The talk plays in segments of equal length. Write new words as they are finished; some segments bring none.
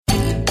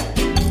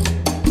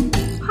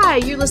Hi,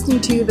 you're listening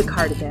to The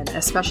Cardigan,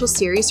 a special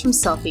series from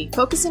Selfie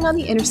focusing on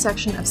the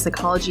intersection of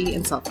psychology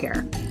and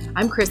self-care.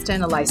 I'm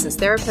Kristen, a licensed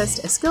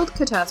therapist, a skilled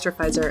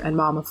catastrophizer, and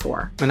mom of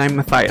 4. And I'm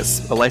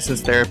Matthias, a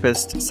licensed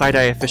therapist,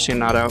 side-eye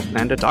aficionado,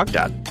 and a dog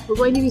dad. We're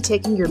going to be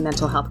taking your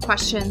mental health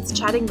questions,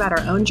 chatting about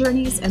our own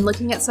journeys, and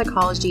looking at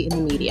psychology in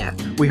the media.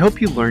 We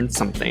hope you learned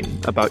something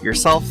about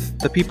yourself,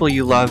 the people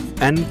you love,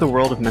 and the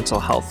world of mental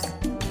health.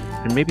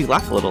 And maybe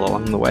laugh a little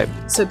along the way.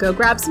 So go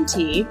grab some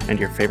tea. And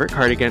your favorite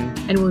cardigan.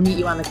 And we'll meet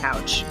you on the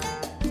couch.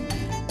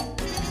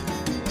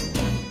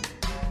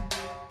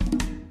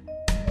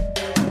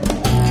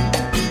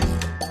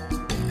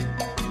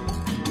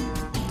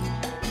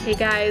 Hey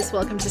guys,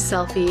 welcome to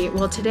Selfie.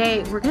 Well,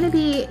 today we're going to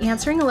be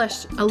answering a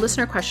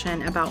listener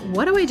question about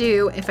what do I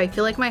do if I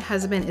feel like my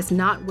husband is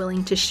not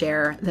willing to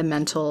share the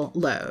mental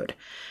load.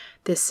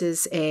 This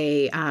is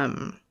a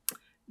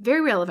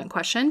very relevant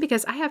question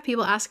because I have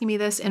people asking me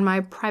this in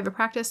my private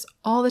practice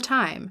all the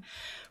time.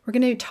 We're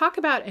going to talk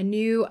about a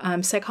new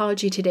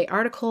Psychology Today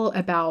article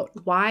about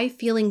why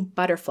feeling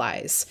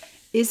butterflies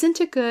isn't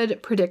a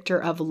good predictor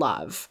of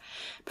love.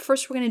 But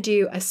first, we're going to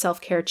do a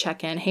self-care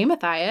check-in. Hey,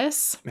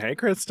 Matthias. Hey,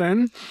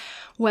 Kristen.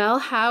 Well,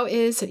 how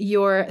is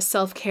your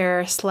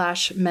self-care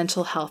 /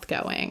 mental health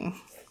going?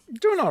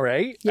 Doing all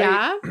right.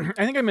 Yeah?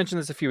 I think I mentioned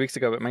this a few weeks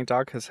ago, but my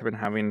dog has been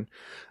having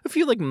a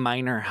few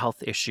minor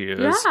health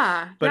issues.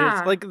 Yeah.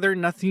 But it's they're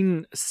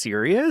nothing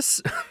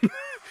serious.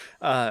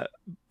 But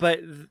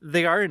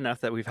they are enough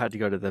that we've had to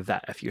go to the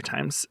vet a few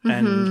times.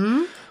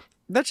 And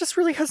that just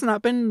really has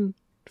not been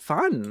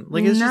fun.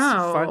 It's just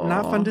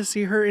not fun to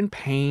see her in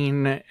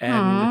pain.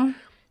 And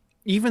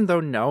even though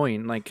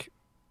knowing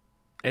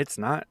it's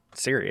not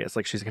serious,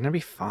 she's going to be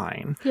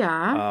fine.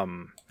 Yeah.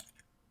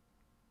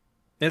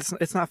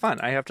 It's not fun.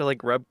 I have to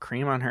rub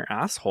cream on her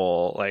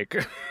asshole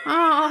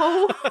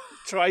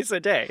twice a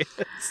day.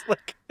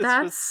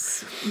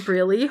 That's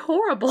really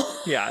horrible.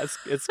 Yeah,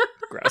 it's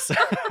gross.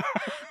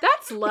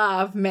 That's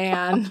love,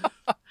 man.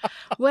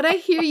 What I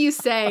hear you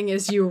saying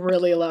is you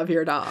really love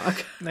your dog.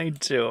 I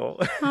do.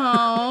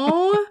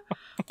 Oh,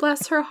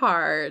 bless her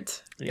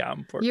heart. Yeah,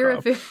 poor You're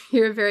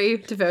a very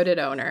devoted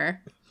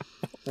owner.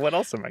 What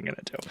else am I going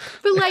to do?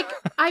 But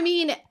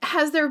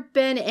has there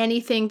been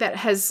anything that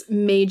has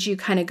made you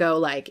kind of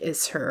go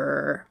is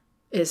her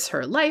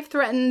life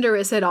threatened, or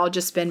is it all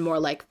just been more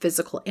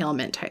physical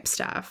ailment type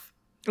stuff?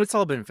 It's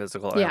all been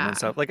physical ailment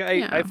stuff.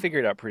 I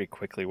figured out pretty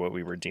quickly what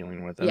we were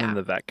dealing with, and then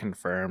the vet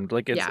confirmed.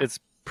 It's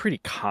pretty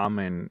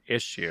common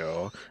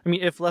issue. I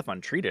mean, if left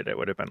untreated, it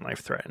would have been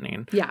life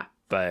threatening. Yeah.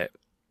 But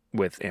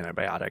with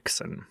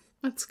antibiotics and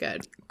that's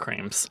good.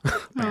 Creams,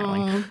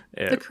 apparently.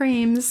 The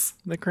creams.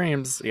 The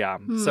creams, yeah.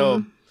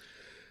 So,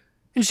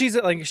 and she's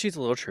a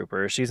little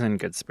trooper. She's in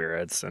good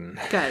spirits, and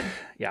good.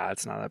 Yeah,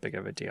 it's not that big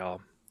of a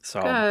deal.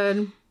 So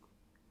good.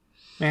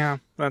 Yeah,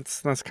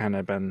 that's kind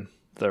of been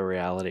the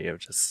reality of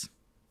just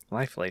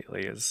life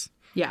lately. Is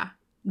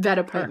vet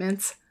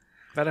appointments.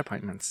 Vet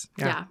appointments.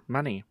 Yeah.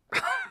 Money.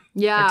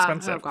 Yeah.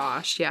 Expensive. Oh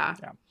gosh. Yeah.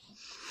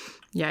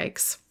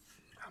 Yikes.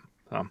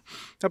 So, how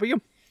about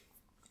you?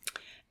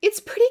 It's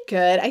pretty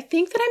good. I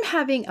think that I'm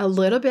having a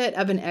little bit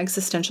of an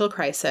existential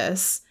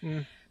crisis.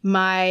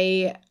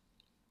 My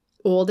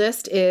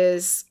oldest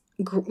is,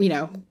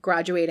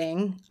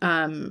 graduating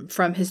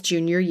from his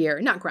junior year.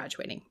 Not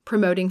graduating,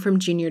 promoting from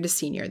junior to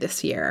senior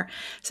this year.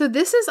 So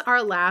this is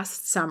our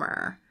last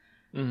summer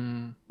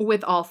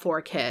with all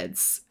 4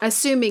 kids.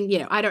 Assuming,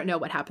 I don't know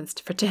what happens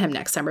to him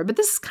next summer, but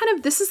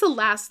this is the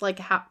last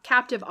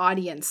captive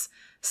audience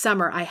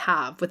summer I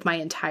have with my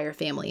entire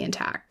family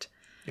intact.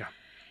 Yeah.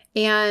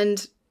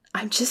 And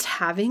I'm just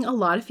having a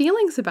lot of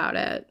feelings about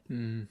it.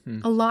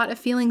 A lot of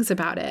feelings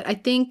about it. I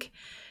think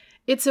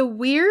it's a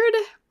weird,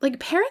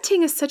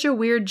 parenting is such a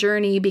weird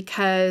journey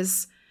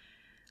because,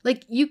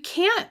 you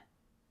can't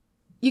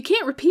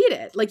repeat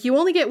it. You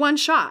only get one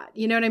shot.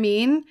 You know what I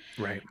mean?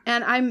 Right.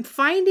 And I'm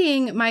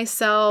finding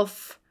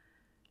myself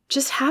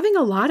just having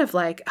a lot of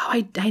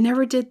I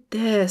never did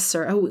this,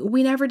 or oh,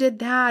 we never did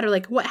that, or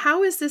what?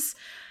 How is this?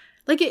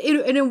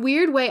 In a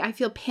weird way, I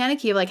feel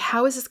panicky of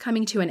how is this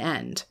coming to an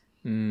end?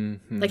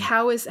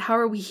 How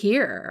are we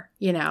here?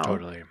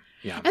 Totally.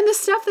 Yeah. And the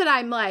stuff that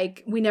I'm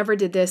we never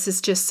did this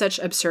is just such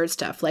absurd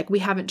stuff. We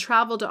haven't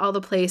traveled to all the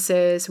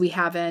places. We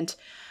haven't,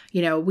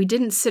 we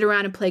didn't sit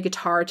around and play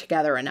guitar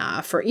together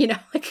enough, or,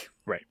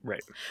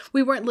 Right.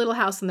 We weren't Little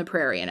House on the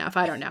Prairie enough.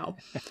 I don't know.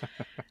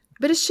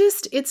 But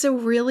it's a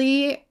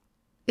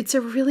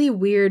really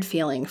weird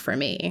feling for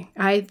me.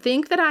 I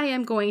think that I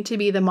am going to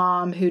be the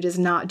mom who does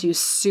not do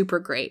super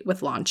great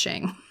with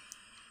launching.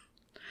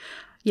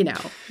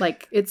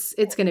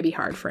 It's going to be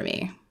hard for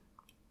me.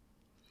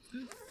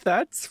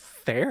 That's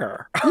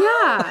fair.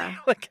 Yeah.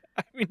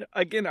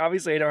 Again,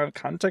 obviously I don't have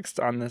context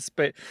on this,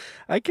 but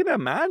I can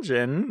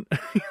imagine.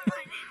 And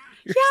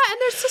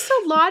there's just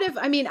a lot of,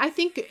 I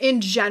think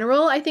in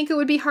general, it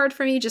would be hard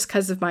for me just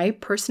because of my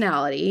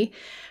personality.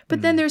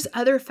 But then there's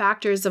other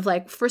factors of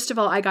first of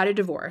all, I got a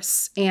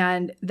divorce,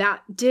 and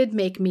that did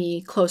make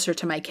me closer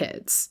to my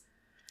kids.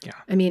 Yeah.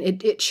 I mean,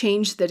 it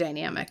changed the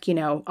dynamic, you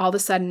know. All of a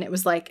sudden it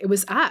was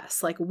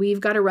us. Like,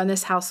 we've got to run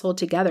this household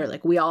together.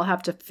 Like, we all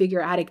have to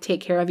figure out how to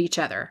take care of each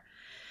other.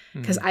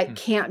 Because I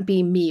can't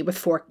be me with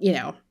 4, you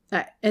know.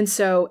 And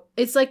so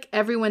it's like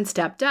everyone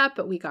stepped up,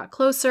 but we got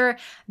closer.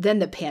 Then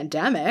the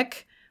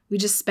pandemic, we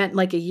just spent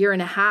like a year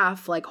and a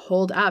half like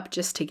holed up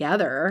just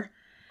together.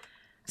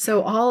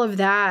 So all of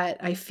that,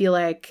 I feel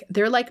like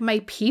they're like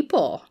my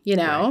people, you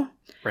know?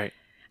 Right.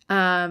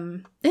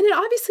 And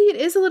obviously it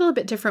is a little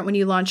bit different when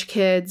you launch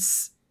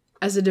kids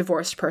as a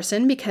divorced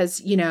person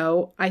because, you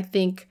know, I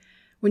think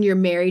when you're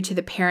married to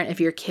the parent of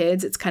your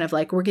kids, it's kind of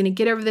like, we're going to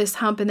get over this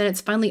hump and then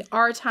it's finally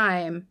our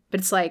time. But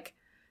it's like,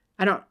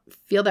 I don't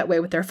feel that way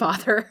with their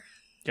father.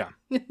 Yeah.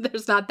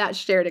 There's not that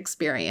shared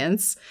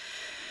experience.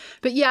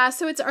 But yeah,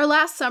 so it's our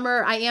last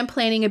summer. I am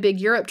planning a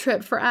big Europe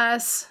trip for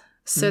us.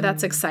 So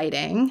that's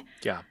exciting.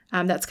 Yeah.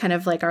 That's kind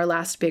of like our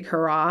last big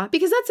hurrah.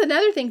 Because that's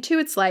another thing too.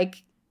 It's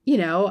like, you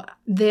know,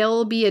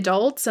 they'll be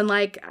adults and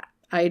like,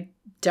 I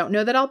don't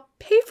know that I'll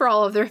pay for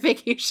all of their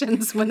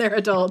vacations when they're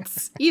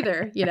adults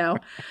either, you know.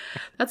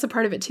 That's a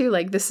part of it too.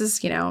 Like, this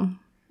is, you know,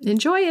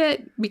 enjoy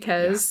it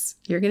because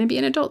you're going to be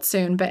an adult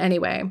soon. But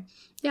anyway,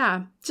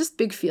 yeah, just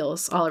big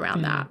feels all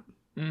around that.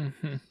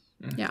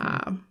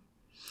 Yeah.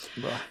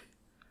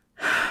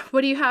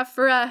 What do you have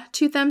for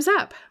 2 thumbs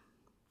up?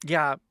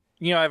 Yeah.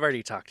 You know, I've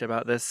already talked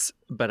about this,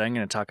 but I'm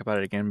going to talk about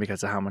it again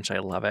because of how much I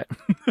love it.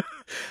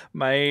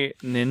 My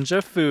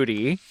Ninja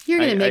Foodi. You're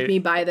going to make me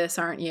buy this,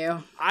 aren't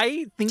you?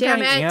 I think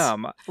Damn I it.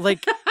 am.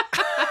 Like,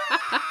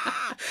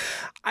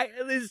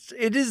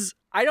 it is.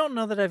 I don't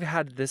know that I've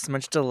had this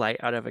much delight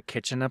out of a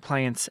kitchen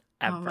appliance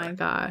ever. Oh my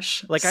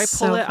gosh. Like, I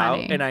pull it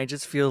out and I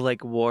just feel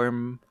like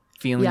warm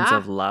feelings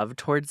of love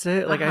towards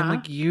it. Like, I'm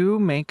like, you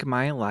make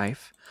my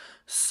life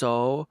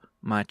so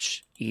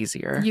much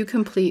easier. You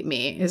complete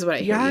me, is what I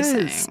hear you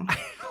saying.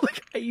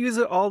 I use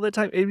it all the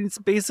time. It's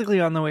basically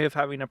on the way of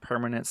having a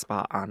permanent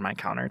spot on my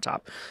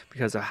countertop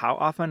because of how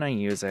often I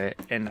use it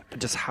and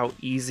just how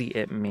easy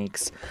it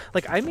makes.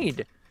 Like, I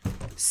made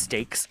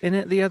steaks in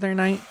it the other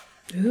night.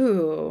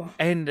 Ooh.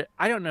 And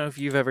I don't know if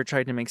you've ever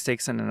tried to make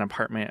steaks in an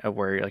apartment of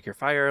where like your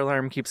fire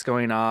alarm keeps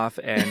going off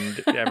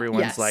and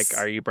everyone's Yes. like,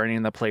 are you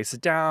burning the place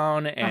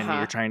down? And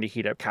you're trying to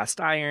heat up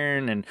cast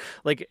iron. And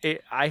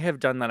like, I have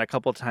done that a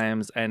couple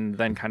times and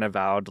then kind of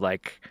vowed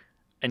like,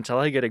 until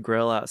I get a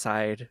grill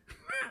outside,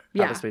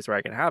 have a space where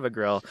I can have a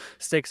grill,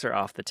 steaks are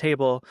off the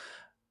table.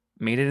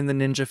 Made it in the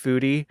Ninja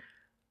Foodi.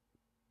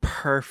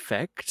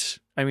 Perfect.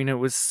 I mean, it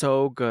was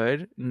so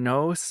good.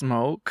 No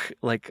smoke,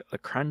 like a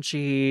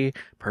crunchy,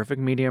 perfect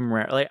medium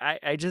rare. Like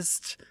I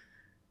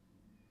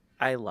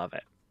love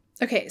it.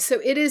 Okay, so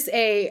it is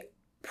a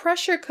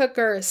pressure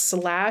cooker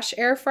 /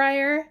 air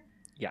fryer.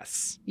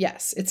 Yes.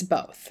 Yes, it's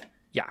both.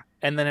 Yeah.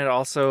 And then it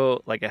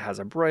also, like, it has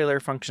a broiler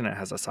function. It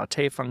has a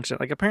saute function.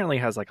 Like, apparently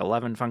it has, like,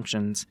 11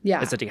 functions.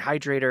 Yeah. It's a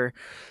dehydrator.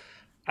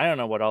 I don't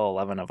know what all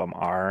 11 of them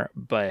are,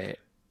 but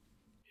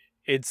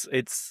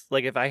it's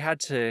like if I had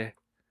to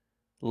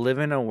live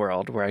in a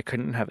world where I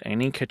couldn't have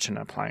any kitchen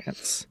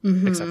appliance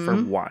except for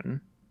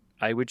one,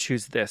 I would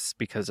choose this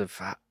because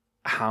of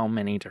how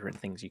many different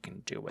things you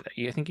can do with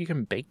it. I think you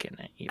can bake in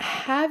it. Even.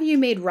 Have you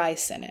made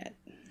rice in it?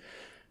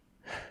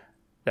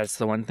 That's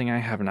the one thing I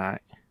have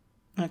not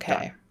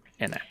done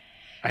in it.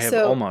 I have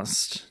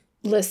almost.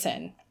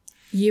 Listen,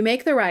 you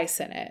make the rice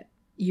in it.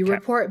 You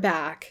report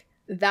back.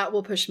 That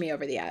will push me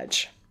over the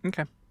edge.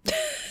 Okay.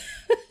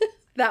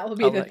 That will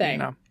be the thing.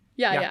 You know.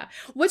 Yeah.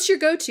 What's your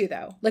go-to,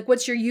 though? Like,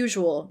 what's your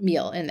usual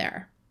meal in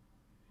there?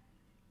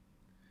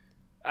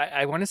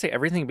 I want to say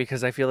everything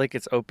because I feel like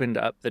it's opened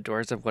up the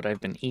doors of what I've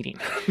been eating.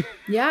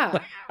 Yeah.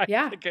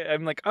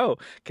 I'm like, oh,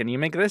 can you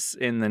make this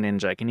in the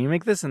Ninja? Can you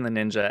make this in the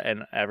Ninja?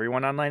 And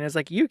everyone online is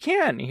like, you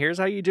can. Here's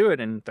how you do it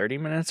in 30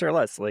 minutes or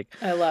less. Like,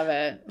 I love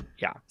it.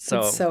 Yeah. So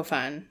it's so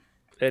fun.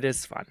 It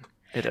is fun.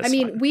 It is. I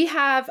mean,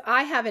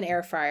 I have an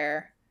air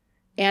fryer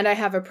and I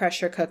have a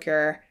pressure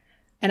cooker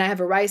and I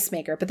have a rice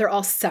maker, but they're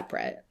all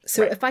separate.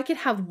 So if I could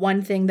have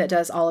one thing that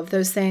does all of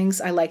those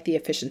things, I like the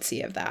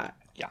efficiency of that.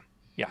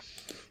 Yeah.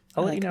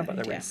 I'll let you know about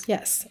the rice.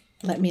 Yes.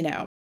 Let me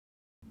know.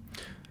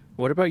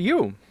 What about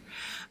you?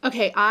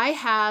 Okay. I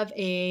have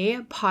a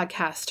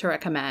podcast to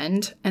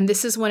recommend, and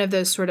this is one of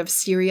those sort of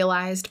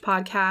serialized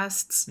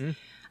podcasts.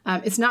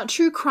 It's not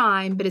true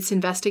crime, but it's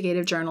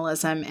investigative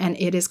journalism, and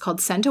it is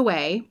called Sent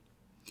Away.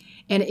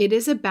 And it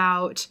is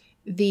about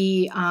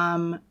the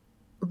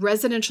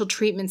residential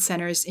treatment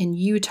centers in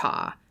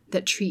Utah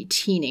that treat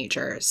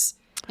teenagers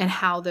and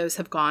how those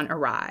have gone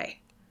awry.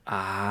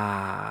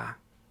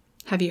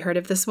 Have you heard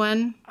of this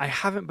one? I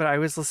haven't, but I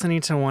was listening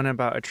to one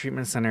about a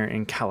treatment center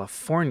in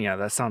California.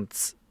 That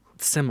sounds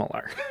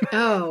similar.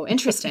 Oh,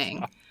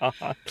 interesting.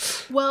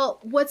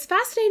 Well, what's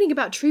fascinating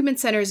about treatment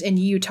centers in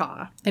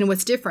Utah and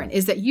what's different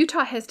is that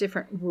Utah has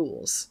different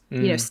rules.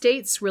 You know,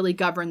 states really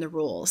govern the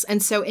rules.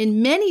 And so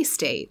in many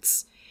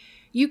states,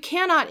 you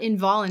cannot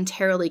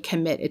involuntarily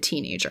commit a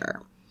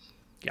teenager.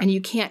 And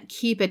you can't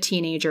keep a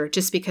teenager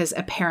just because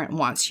a parent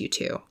wants you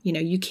to. You know,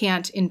 you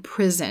can't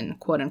imprison,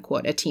 quote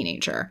unquote, a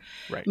teenager.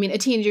 Right. I mean, a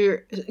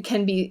teenager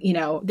can be, you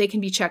know, they can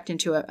be checked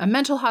into a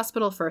mental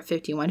hospital for a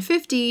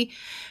 5150,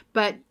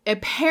 but a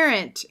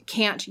parent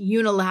can't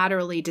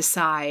unilaterally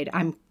decide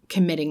I'm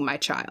committing my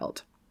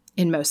child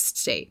in most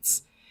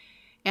states.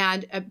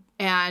 And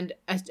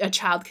a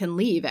child can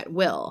leave at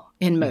will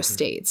in most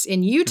states.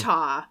 In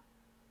Utah,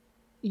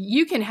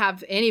 you can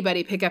have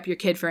anybody pick up your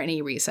kid for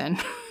any reason.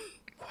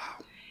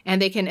 And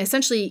they can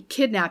essentially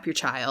kidnap your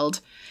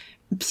child,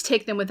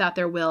 take them without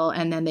their will,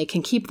 and then they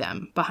can keep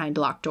them behind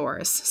locked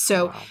doors.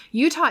 So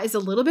Utah is a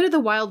little bit of the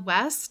Wild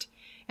West.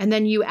 And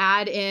then you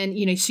add in,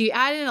 you know, so you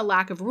add in a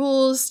lack of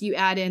rules. You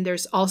add in,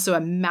 there's also a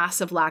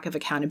massive lack of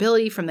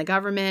accountability from the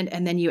government.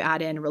 And then you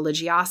add in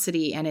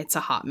religiosity, and it's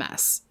a hot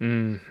mess.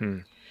 Mm-hmm.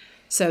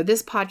 So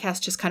this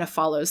podcast just kind of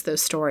follows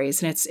those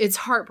stories, and it's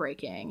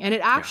heartbreaking. And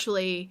it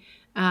actually,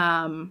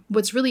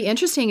 what's really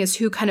interesting is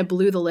who kind of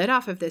blew the lid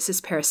off of this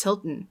is Paris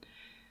Hilton.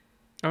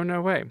 Oh,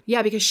 no way.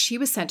 Yeah, because she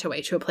was sent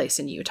away to a place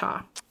in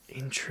Utah.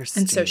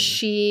 Interesting. And so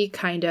she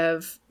kind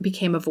of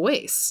became a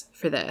voice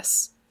for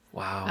this.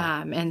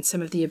 Wow. And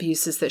some of the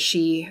abuses that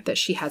she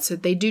had. So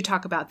they do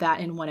talk about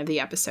that in one of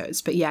the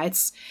episodes. But yeah,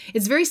 it's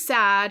very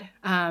sad,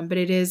 but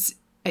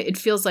it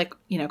feels like,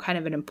 you know, kind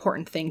of an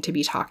important thing to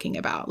be talking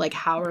about. Like,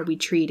 how are we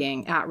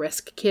treating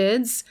at-risk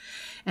kids,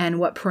 and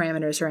what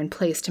parameters are in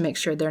place to make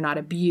sure they're not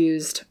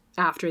abused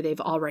after they've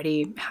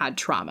already had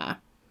trauma.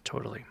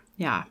 Totally.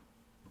 Yeah.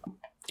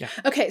 Yeah.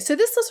 Okay, so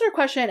this listener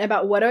question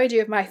about what do I do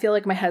if I feel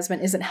like my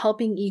husband isn't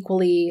helping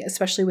equally,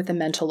 especially with the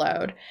mental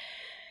load.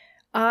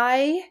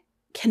 I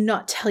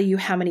cannot tell you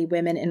how many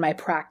women in my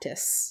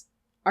practice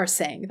are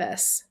saying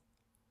this.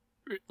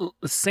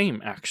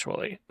 Same,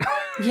 actually.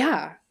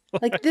 Yeah.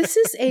 Like, this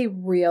is a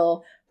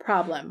real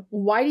problem.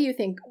 Why do you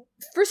think,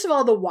 first of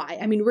all, the why?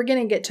 I mean, we're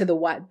going to get to the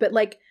what, but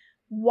like,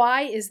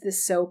 why is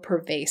this so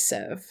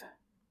pervasive?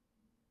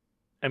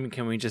 I mean,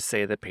 can we just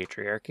say the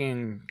patriarchy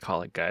and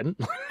call it good?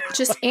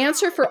 Just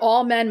answer for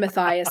all men,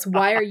 Matthias.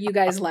 Why are you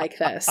guys like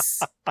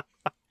this?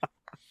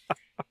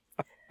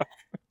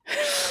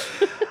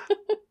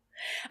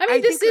 I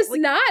mean, this is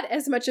not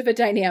as much of a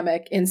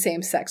dynamic in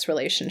same-sex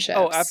relationships.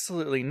 Oh,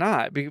 absolutely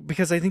not.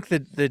 Because I think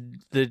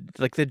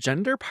the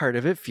gender part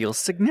of it feels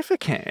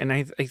significant. And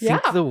I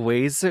think the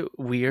ways that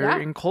we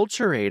are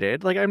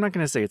enculturated, like, I'm not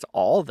going to say it's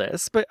all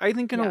this, but I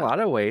think in a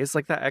lot of ways,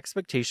 like, that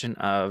expectation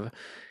of,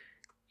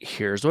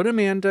 here's what a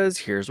man does,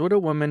 here's what a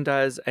woman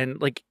does.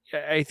 And like,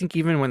 I think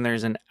even when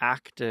there's an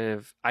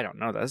active, I don't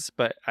know this,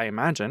 but I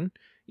imagine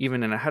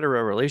even in a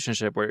hetero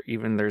relationship where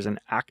even there's an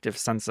active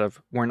sense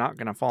of we're not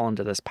going to fall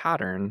into this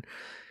pattern,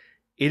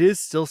 it is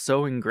still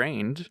so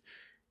ingrained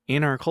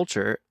in our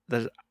culture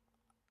that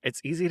it's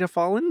easy to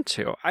fall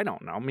into. I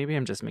don't know. Maybe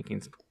I'm just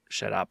making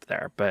shit up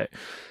there, but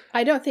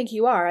I don't think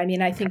you are. I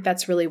mean, I think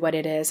that's really what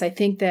it is. I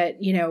think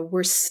that, you know,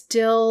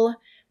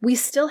 we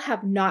still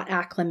have not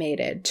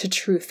acclimated to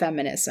true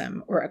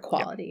feminism or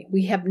equality.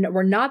 Yep.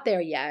 We're not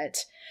there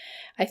yet.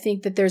 I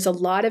think that there's a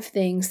lot of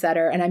things that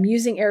are, and I'm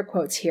using air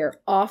quotes here,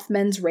 off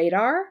men's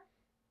radar,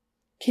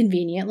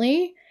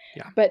 conveniently.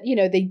 Yeah. But, you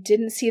know, they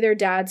didn't see their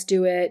dads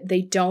do it.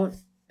 They don't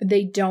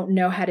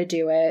know how to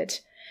do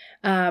it.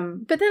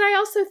 But then I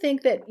also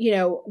think that, you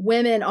know,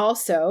 women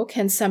also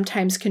can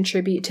sometimes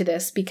contribute to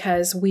this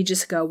because we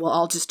just go, well,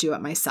 I'll just do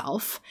it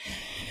myself.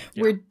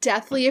 Yeah. We're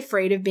deathly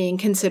afraid of being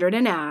considered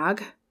a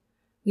nag.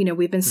 You know,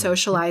 we've been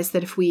socialized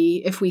that if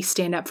we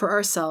stand up for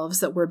ourselves,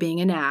 that we're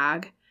being a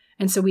nag.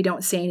 And so we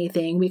don't say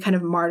anything. We kind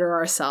of martyr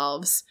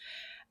ourselves.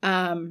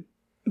 But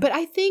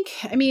I think,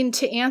 I mean,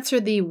 to answer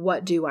the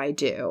what do,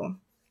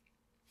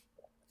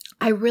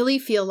 I really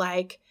feel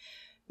like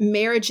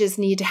marriages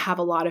need to have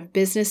a lot of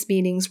business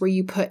meetings where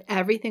you put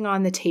everything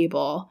on the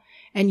table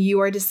and you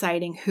are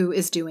deciding who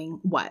is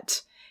doing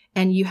what.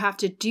 And you have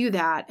to do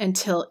that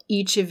until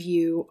each of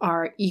you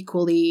are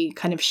equally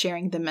kind of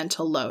sharing the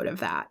mental load of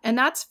that. And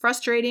that's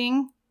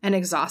frustrating and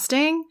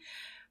exhausting,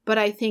 but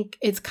I think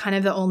it's kind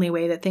of the only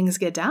way that things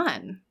get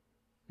done.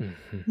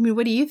 Mm-hmm. I mean,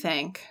 what do you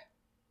think?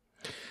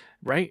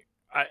 Right.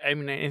 I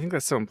mean, I think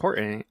that's so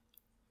important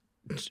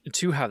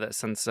to have that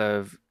sense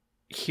of,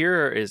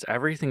 here is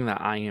everything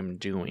that I am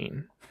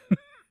doing.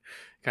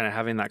 Kind of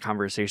having that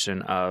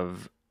conversation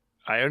of,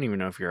 I don't even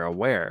know if you're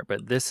aware,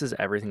 but this is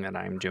everything that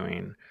I'm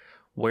doing.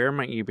 Where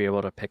might you be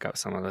able to pick up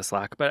some of the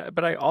slack?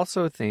 But I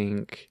also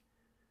think,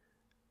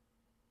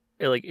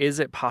 like, is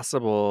it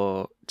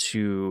possible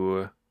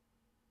to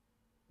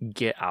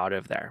get out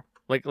of there?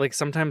 Like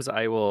sometimes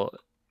I will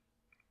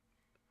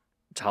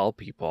tell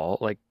people,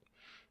 like,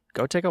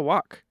 go take a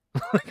walk.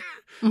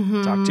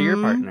 Talk to your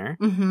partner.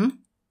 Mm-hmm.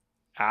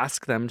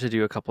 Ask them to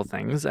do a couple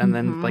things, and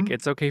then, like,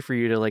 it's okay for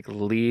you to, like,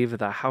 leave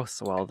the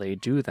house while they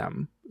do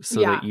them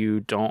so that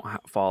you don't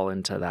fall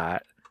into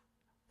that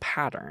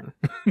pattern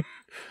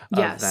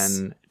of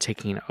then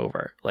taking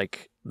over.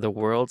 Like, the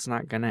world's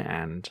not going to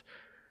end.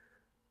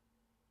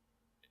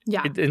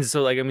 Yeah. And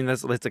so, like, I mean,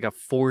 that's like a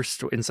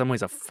forced, in some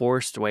ways, a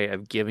forced way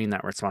of giving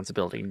that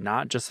responsibility,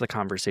 not just the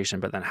conversation,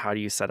 but then how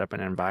do you set up an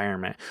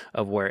environment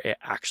of where it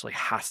actually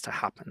has to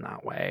happen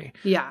that way?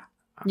 Yeah.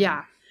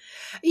 Yeah.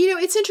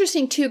 It's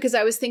interesting too, because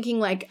I was thinking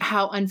like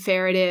how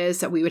unfair it is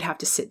that we would have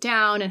to sit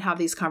down and have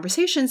these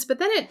conversations. But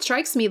then it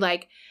strikes me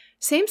like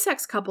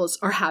same-sex couples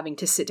are having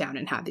to sit down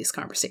and have these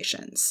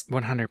conversations.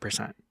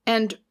 100%.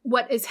 And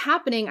what is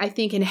happening, I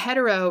think, in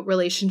hetero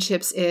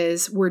relationships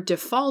is we're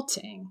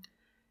defaulting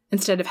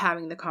instead of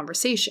having the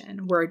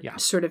conversation. We're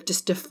sort of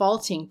just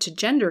defaulting to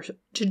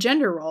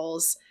gender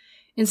roles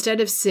instead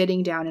of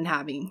sitting down and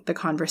having the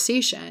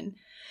conversation.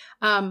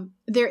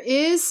 There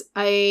is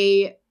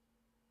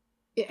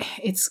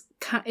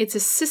it's a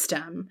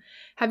system.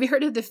 Have you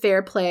heard of the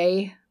Fair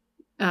Play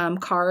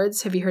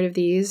cards? Have you heard of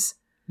these?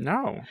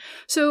 No.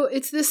 So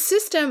it's this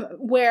system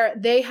where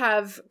they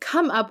have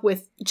come up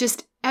with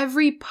just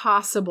every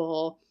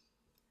possible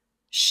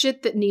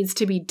shit that needs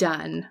to be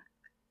done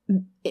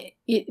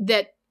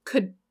that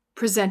could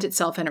present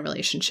itself in a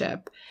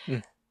relationship.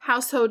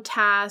 Household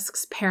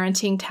tasks,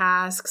 parenting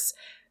tasks,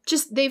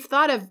 just they've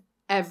thought of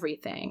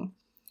everything.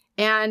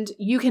 And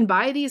you can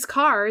buy these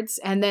cards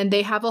and then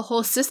they have a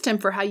whole system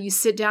for how you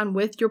sit down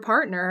with your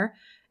partner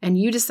and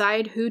you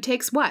decide who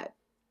takes what.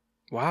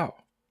 Wow.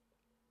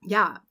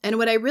 Yeah. And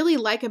what I really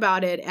like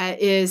about it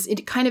is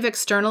it kind of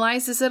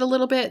externalizes it a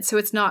little bit. So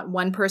it's not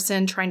one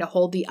person trying to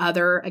hold the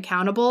other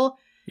accountable.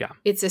 Yeah.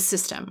 It's a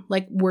system.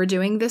 Like we're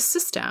doing this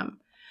system.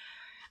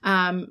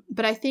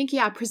 But I think,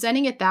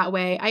 presenting it that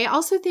way. I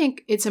also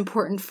think it's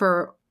important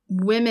for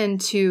women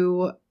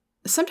to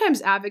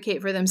sometimes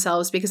advocate for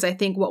themselves, because I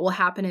think what will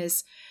happen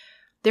is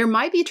there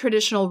might be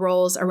traditional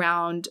roles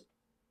around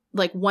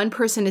like one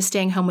person is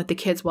staying home with the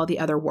kids while the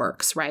other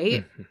works,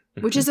 right?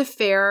 Which is a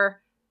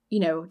fair,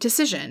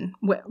 decision,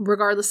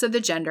 regardless of the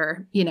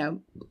gender,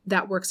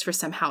 that works for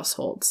some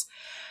households.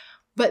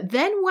 But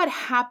then what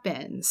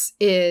happens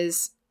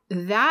is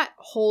that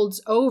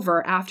holds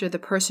over after the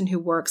person who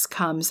works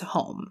comes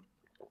home.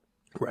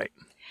 Right.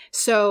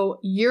 So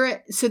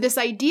this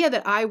idea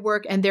that I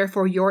work and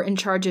therefore you're in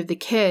charge of the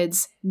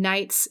kids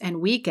nights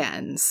and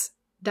weekends,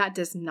 that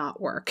does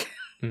not work.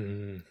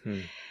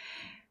 Mm-hmm.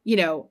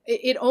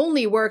 It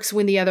only works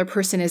when the other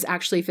person is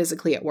actually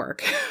physically at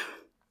work.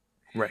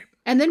 Right.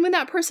 And then when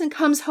that person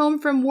comes home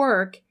from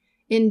work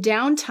in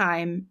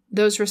downtime,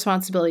 those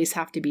responsibilities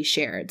have to be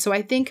shared. So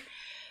I think,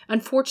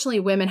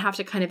 unfortunately, women have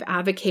to kind of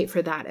advocate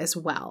for that as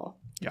well.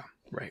 Yeah,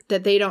 right.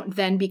 That they don't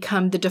then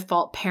become the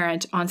default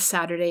parent on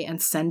Saturday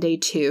and Sunday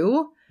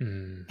too.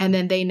 And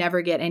then they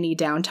never get any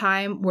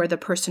downtime where the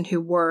person who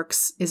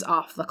works is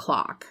off the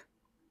clock,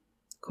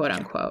 quote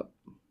unquote.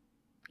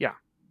 Yeah.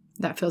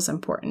 That feels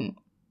important.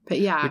 But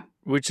yeah.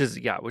 Which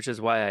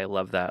is why I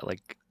love that.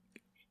 Like,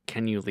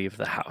 can you leave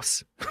the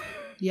house?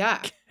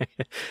 Yeah.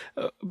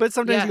 But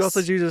sometimes you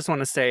also do just want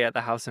to stay at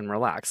the house and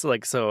relax.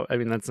 Like, so, I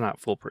mean, that's not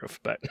foolproof,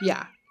 but.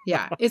 Yeah.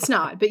 It's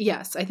not. But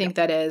yes, I think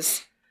that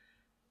is,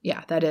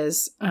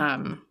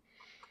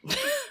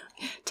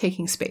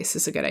 taking space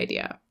is a good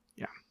idea.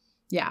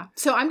 Yeah.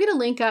 So I'm going to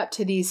link up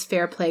to these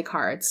Fair Play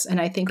cards. And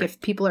I think if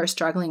people are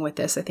struggling with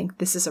this, I think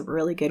this is a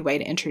really good way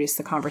to introduce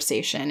the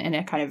conversation in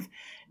a kind of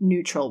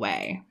neutral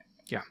way.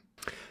 Yeah.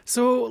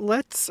 So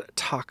let's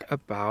talk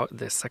about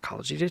this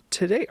Psychology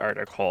Today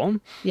article.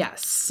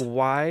 Yes.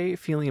 Why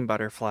feeling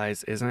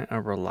butterflies isn't a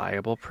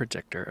reliable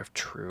predictor of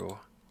true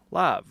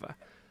love.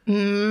 I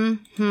mean,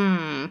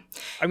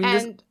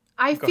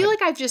 I feel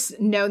like I've just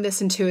known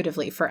this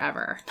intuitively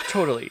forever.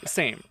 Totally.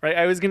 Same. Right.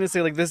 I was going to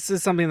say, like, this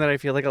is something that I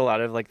feel like a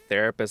lot of like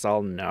therapists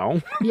all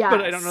know. Yeah.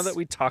 But I don't know that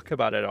we talk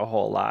about it a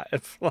whole lot.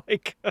 It's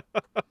like,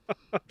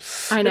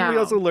 I know. And we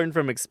also learn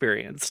from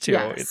experience too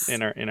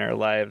in our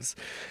lives.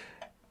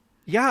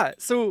 Yeah.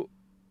 So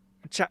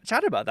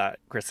chat about that,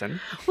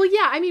 Kristen. Well,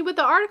 yeah. I mean, what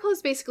the article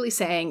is basically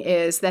saying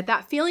is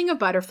that feeling of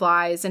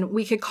butterflies, and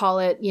we could call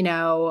it,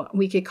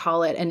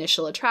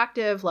 initial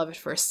attractive, love at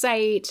first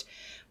sight.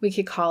 We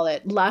could call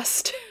it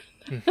lust.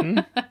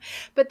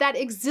 But that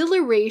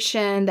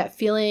exhilaration, that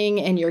feeling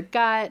in your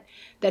gut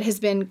that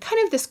has been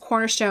kind of this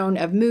cornerstone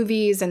of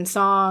movies and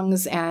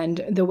songs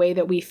and the way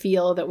that we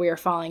feel that we are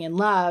falling in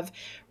love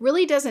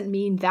really doesn't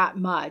mean that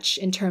much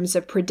in terms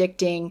of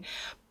predicting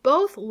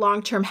both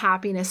long-term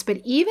happiness, but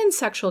even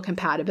sexual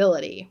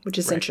compatibility, which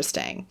is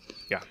interesting.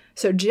 Yeah.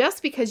 So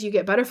just because you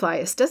get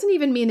butterflies doesn't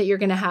even mean that you're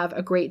going to have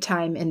a great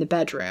time in the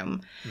bedroom.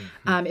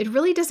 It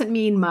really doesn't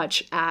mean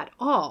much at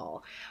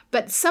all.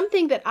 But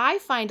something that I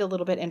find a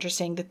little bit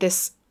interesting that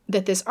this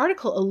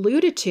article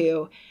alluded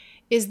to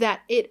is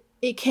that it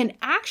can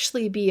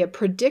actually be a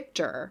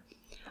predictor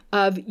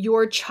of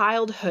your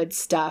childhood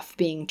stuff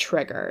being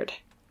triggered.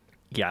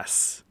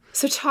 Yes.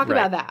 So talk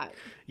about that.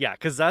 Yeah,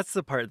 because that's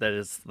the part that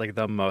is like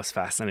the most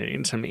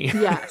fascinating to me.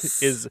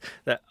 Yes. Is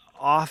that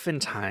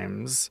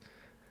oftentimes,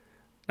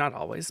 not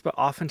always, but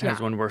oftentimes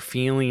when we're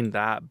feeling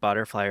that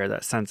butterfly or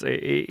that sense,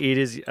 it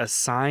is a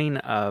sign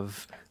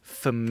of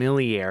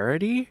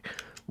familiarity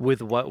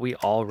with what we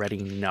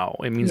already know.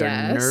 It means our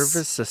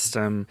nervous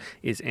system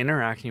is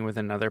interacting with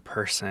another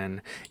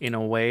person in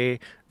a way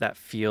that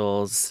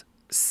feels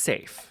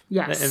safe.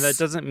 Yes. And that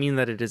doesn't mean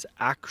that it is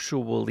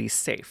actually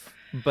safe,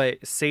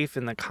 but safe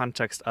in the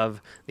context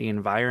of the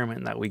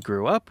environment that we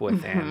grew up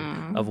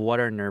within, of what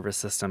our nervous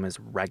system is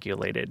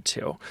regulated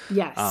to.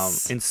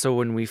 Yes. And so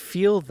when we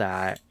feel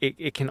that,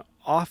 it can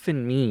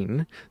often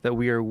mean that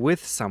we are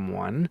with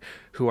someone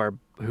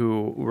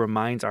who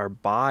reminds our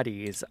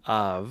bodies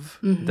of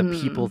the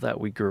people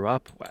that we grew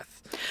up with.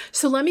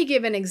 So let me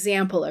give an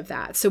example of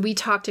that. So we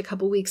talked a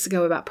couple weeks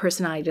ago about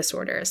personality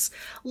disorders.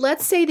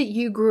 Let's say that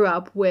you grew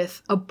up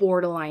with a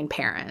borderline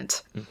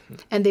parent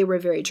and they were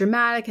very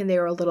dramatic and they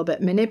were a little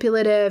bit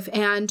manipulative.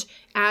 And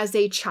as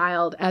a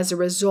child, as a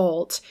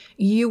result,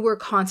 you were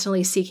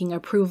constantly seeking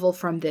approval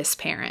from this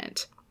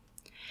parent.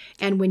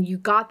 And when you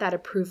got that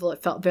approval,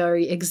 it felt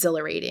very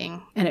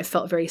exhilarating and it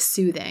felt very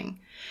soothing.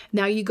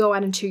 Now you go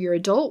out into your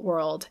adult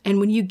world, and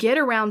when you get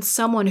around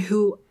someone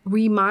who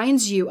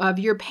reminds you of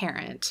your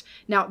parent,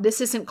 now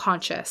this isn't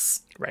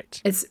conscious.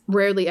 Right. It's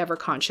rarely ever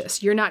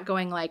conscious. You're not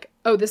going like,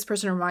 oh, this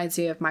person reminds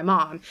me of my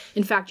mom.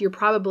 In fact, you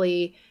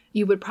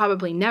would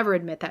probably never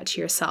admit that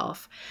to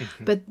yourself.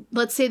 But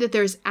let's say that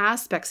there's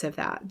aspects of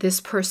that. This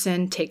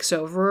person takes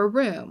over a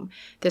room.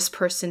 This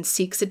person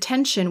seeks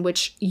attention,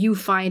 which you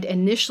find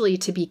initially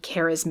to be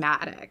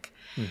charismatic.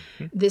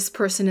 This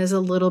person is a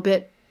little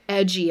bit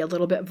edgy, a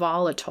little bit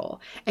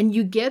volatile. And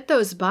you get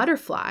those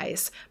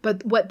butterflies.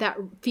 But what that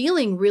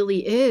feeling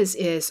really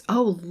is,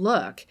 oh,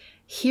 look,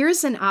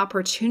 here's an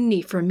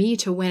opportunity for me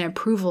to win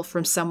approval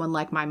from someone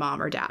like my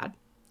mom or dad.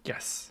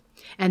 Yes.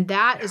 And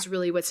that is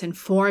really what's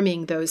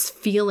informing those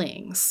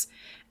feelings,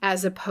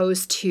 as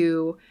opposed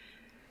to,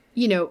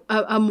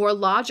 a more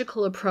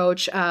logical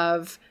approach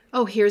of,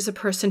 oh, here's a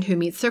person who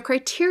meets the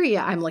criteria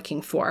I'm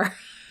looking for.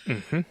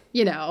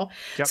 Yep.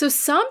 So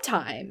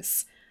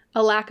sometimes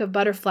a lack of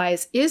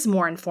butterflies is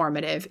more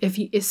informative,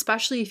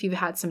 especially if you've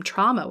had some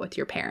trauma with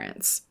your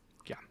parents.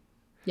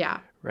 Yeah.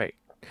 Right.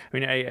 I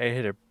mean, I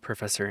had a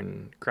professor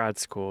in grad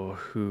school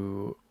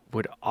who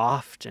would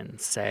often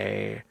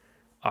say,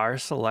 our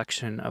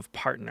selection of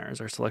partners,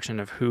 our selection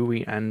of who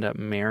we end up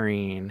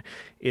marrying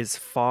is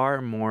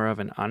far more of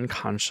an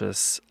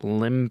unconscious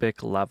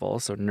limbic level,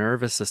 so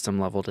nervous system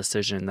level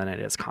decision than it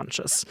is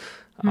conscious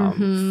for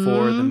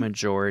the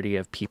majority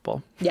of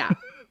people. Yeah.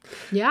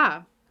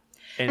 Yeah.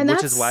 and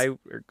which is why,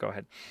 go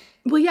ahead.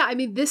 Well, yeah, I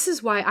mean, this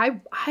is why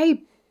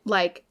I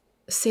like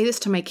say this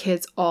to my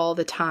kids all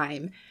the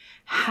time.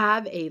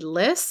 Have a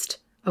list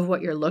of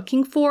what you're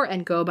looking for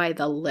and go by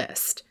the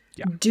list.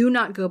 Yeah. Do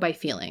not go by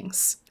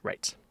feelings.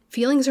 Right.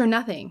 Feelings are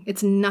nothing.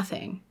 It's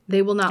nothing.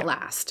 They will not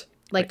last.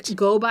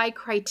 Go by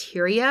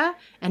criteria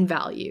and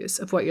values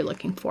of what you're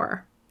looking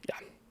for. Yeah.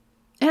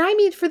 And I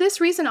mean, for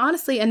this reason,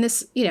 honestly, and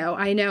this,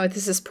 I know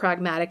this is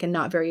pragmatic and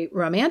not very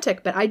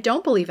romantic, but I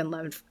don't believe in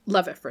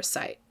love at first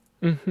sight.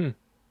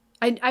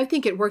 I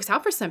think it works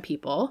out for some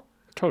people.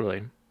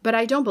 Totally. But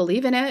I don't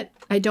believe in it.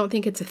 I don't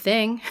think it's a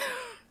thing.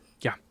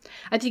 Yeah.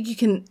 I think you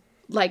can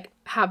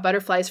have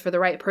butterflies for the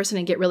right person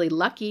and get really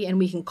lucky, and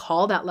we can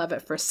call that love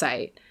at first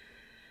sight.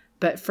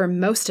 But for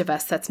most of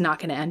us, that's not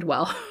going to end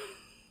well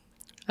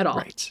at all.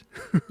 Right.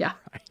 Yeah.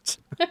 Right.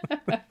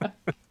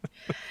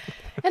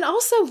 And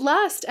also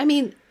lust. I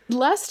mean,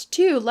 lust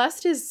too.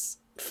 Lust is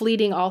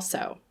fleeting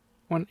also.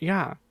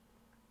 Yeah.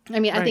 I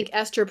mean, right. I think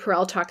Esther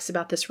Perel talks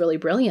about this really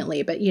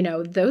brilliantly, but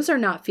those are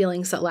not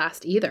feelings that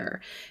last either.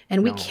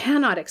 And we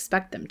cannot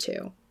expect them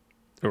to.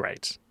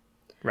 Right.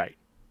 Right.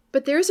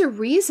 But there's a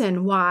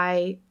reason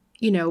why,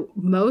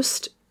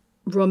 most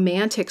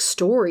romantic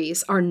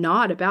stories are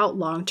not about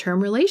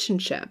long-term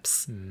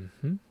relationships.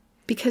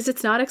 Because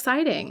it's not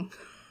exciting.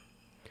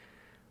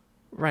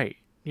 Right.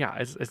 Yeah,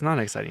 it's not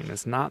exciting.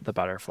 It's not the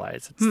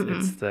butterflies.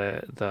 It's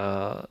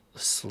the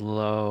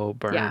slow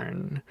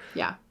burn.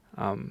 Yeah.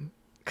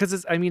 Because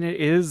it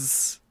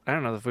is. I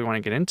don't know if we want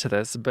to get into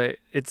this, but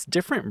it's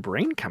different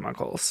brain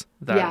chemicals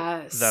that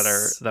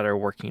are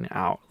working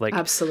out.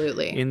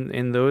 Absolutely.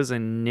 In those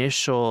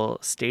initial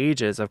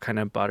stages of kind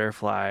of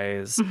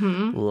butterflies,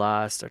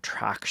 lust,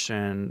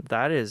 attraction,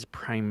 that is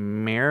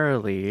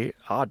primarily,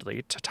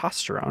 oddly,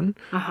 testosterone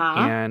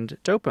and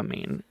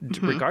dopamine,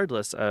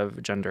 regardless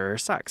of gender or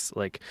sex.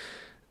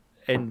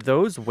 And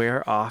those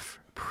wear off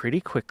pretty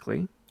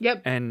quickly.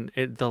 Yep. And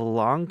the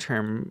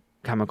long-term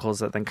chemicals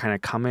that then kind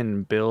of come in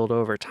and build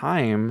over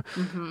time,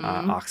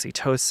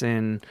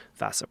 oxytocin,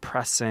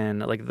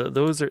 vasopressin,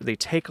 those they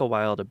take a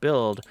while to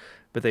build,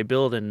 but they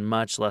build in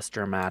much less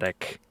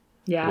dramatic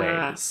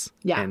ways.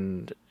 Yeah.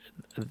 And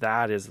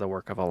that is the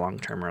work of a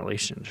long-term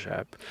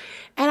relationship.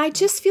 And I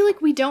just feel like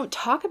we don't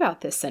talk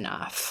about this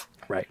enough.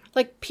 Right.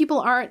 People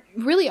aren't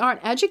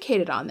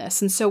educated on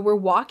this. And so we're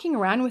walking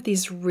around with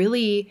these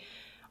really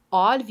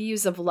odd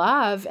views of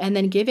love and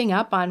then giving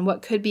up on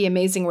what could be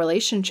amazing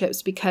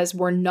relationships because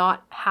we're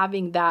not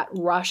having that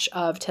rush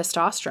of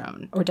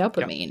testosterone or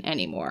dopamine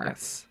anymore.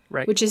 Yes,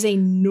 right. Which is a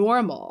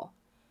normal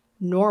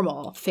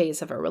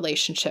phase of a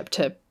relationship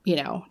to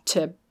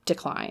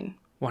decline.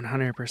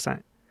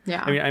 100%.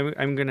 Yeah. I mean,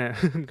 I'm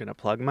gonna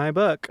plug my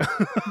book.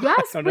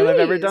 Yes, I don't know if I've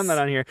ever please. done that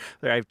on here.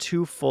 I have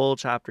 2 full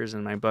chapters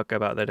in my book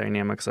about the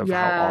dynamics of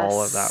how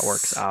all of that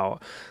works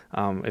out.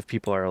 If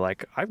people are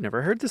like, I've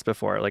never heard this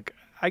before, like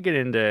I get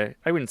into,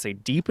 I wouldn't say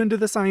deep into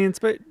the science,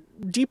 but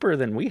deeper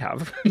than we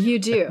have. You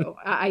do.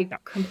 I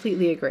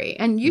completely agree.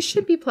 And you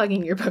should be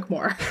plugging your book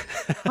more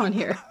on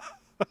here.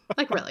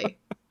 Like, really.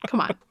 Come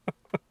on.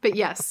 But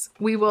yes,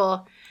 we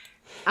will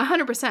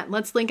 100%.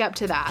 Let's link up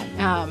to that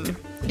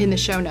in the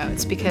show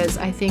notes, because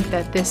I think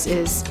that this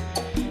is,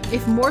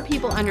 if more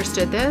people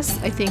understood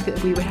this, I think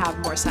that we would have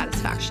more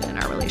satisfaction in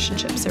our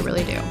relationships. I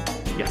really do.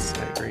 Yes,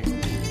 I agree.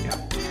 Yeah.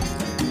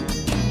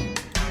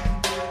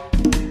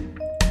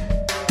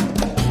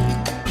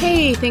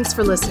 Hey, thanks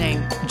for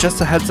listening.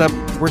 Just a heads up,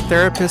 we're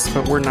therapists,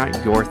 but we're not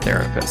your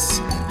therapists.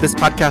 This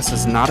podcast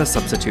is not a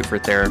substitute for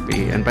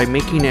therapy, and by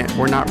making it,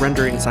 we're not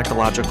rendering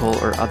psychological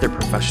or other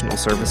professional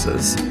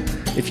services.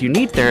 If you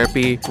need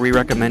therapy, we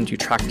recommend you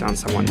track down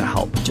someone to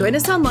help. Join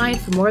us online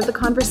for more of the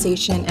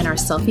conversation in our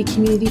Selfie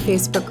Community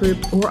Facebook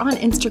group or on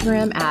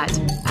Instagram at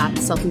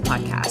Selfie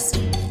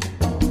Podcast.